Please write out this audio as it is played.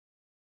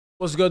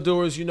What's good,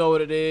 doers? You know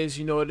what it is.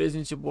 You know what it is.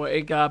 It's your boy A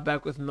God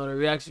back with another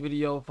reaction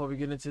video. Before we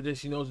get into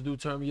this, you know what to do.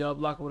 Turn me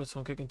up. Lock with us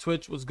on Kicking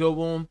Twitch. What's good,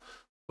 boom?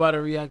 About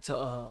to react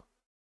to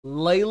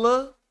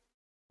Laila.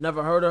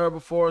 Never heard of her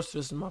before, so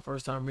this is my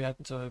first time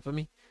reacting to her. For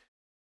me,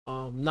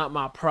 not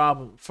my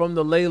problem. From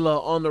the Laila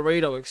on the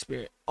radar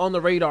experience. On the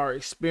radar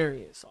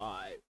experience. All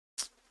right.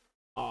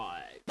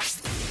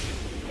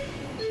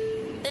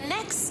 The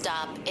next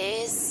stop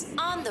is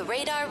On the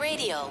Radar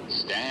Radio.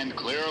 Stand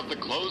clear of the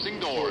closing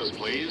doors,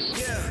 please.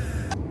 Yeah.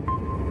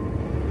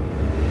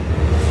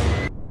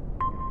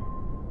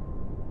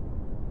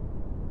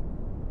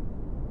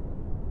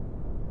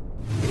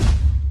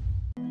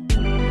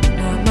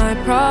 Not my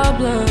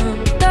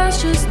problem.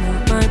 That's just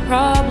not my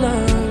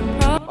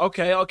problem.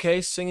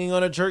 Okay. Singing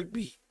on a jerk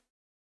beat.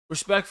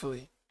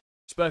 Respectfully.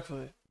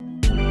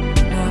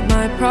 Not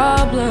my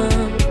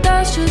problem.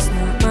 That's just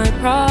not my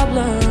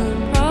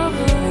problem. Not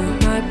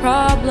my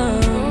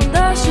problem.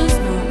 That's just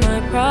not my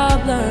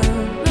problem.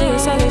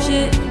 Niggas talking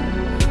shit.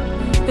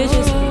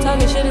 Bitches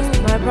talking shit is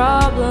not my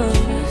problem.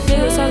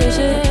 Niggas talking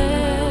shit.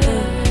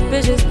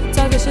 Bitches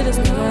talking shit is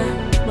not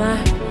my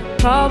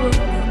problem.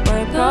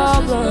 My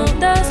problem.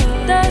 That's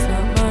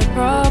not my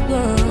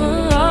problem.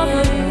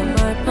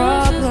 My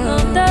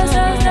problem. That's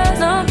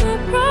not my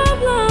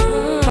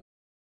problem.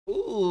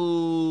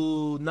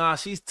 Ooh, nah,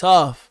 she's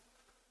tough.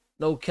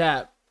 No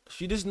cap.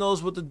 She just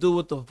knows what to do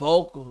with the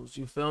vocals,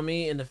 you feel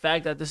me? And the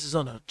fact that this is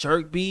on a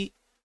jerk beat,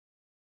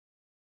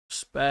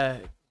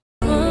 respect.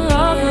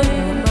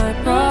 My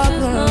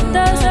problem,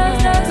 that's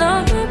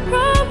not my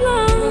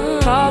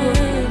problem.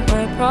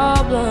 My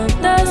problem,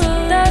 that's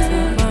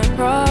not my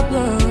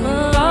problem.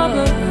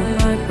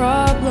 My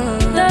problem,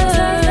 that's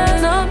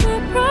not my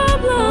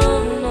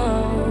problem.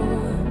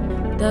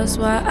 No. That's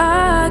why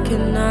I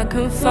cannot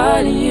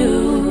confide in you.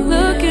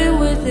 Looking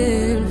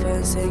within,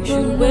 find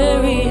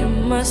sanctuary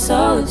in my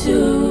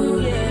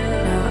solitude.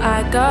 Now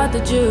I got the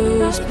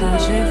juice,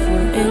 passion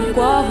fruit and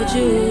guava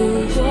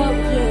juice.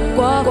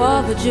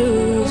 Guava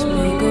juice,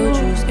 mango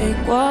juice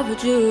and guava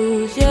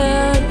juice.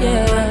 Yeah.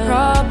 My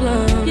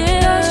problem,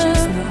 that's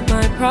just not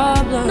my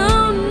problem.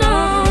 No,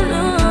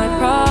 my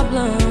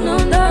problem. No,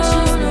 that's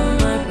just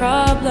not my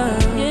problem.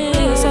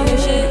 Niggas talking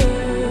shit,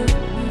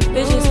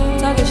 bitches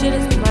talking shit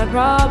is not my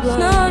problem.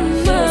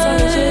 Niggas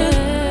talking shit,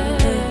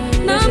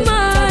 not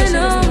mine.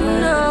 No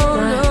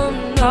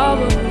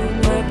problem.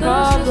 My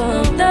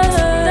problem, that's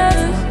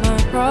not my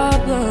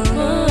problem.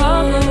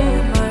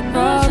 My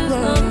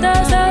problem,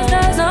 that's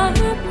not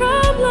my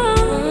problem.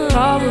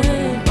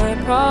 My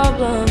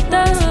problem,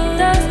 that's not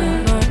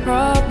my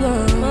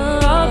problem.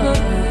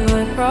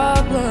 My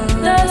problem,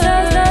 that's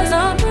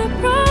not my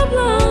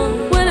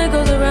problem. When it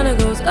goes around, it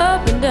goes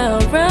up and down,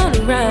 round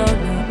and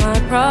round. Not my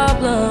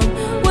problem.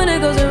 When it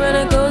goes around,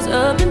 it goes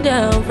up and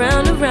down,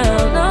 round and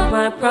round. Not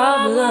my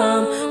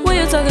problem. When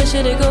you're talking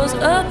shit, it goes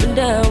up and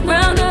down,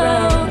 round and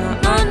round.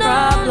 Not my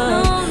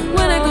problem.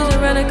 When it goes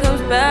around, it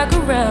comes back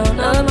around,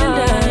 up and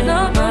down.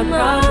 Not my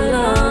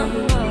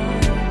problem.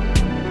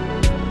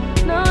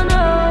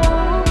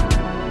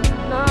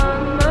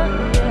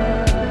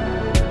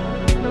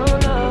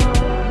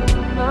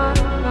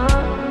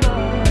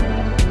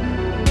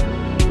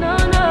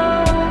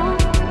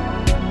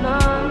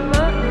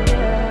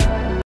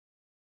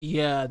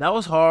 Yeah, that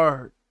was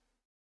hard.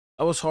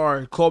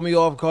 Caught me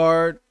off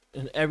guard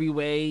in every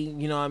way,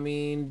 you know what I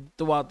mean?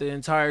 Throughout the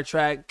entire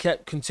track,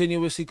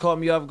 continuously caught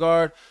me off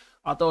guard.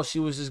 I thought she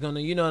was just gonna,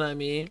 you know what I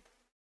mean,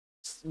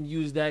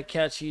 use that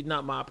catchy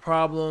 "not my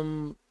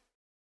problem"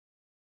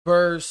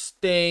 verse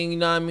thing, you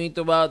know what I mean,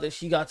 throughout that.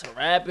 She got to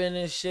rapping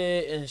and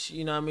shit, and she,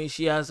 you know what I mean,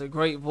 she has a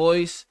great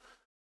voice.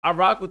 I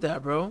rock with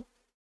that, bro.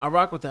 I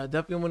rock with that.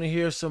 Definitely want to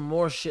hear some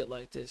more shit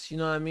like this, you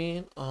know what I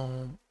mean?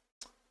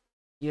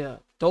 Yeah,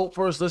 dope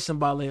first listen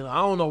by Laila. I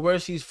don't know where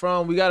she's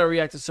from. We gotta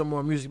react to some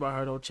more music by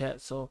her though,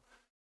 chat. So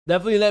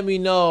definitely let me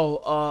know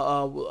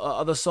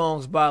other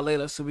songs by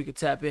Laila so we could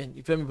tap in.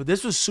 You feel me? But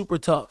this was super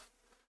tough.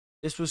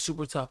 I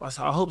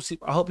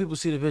hope people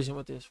see the vision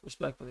with this,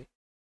 respectfully.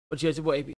 But yeah, it's your boy AP.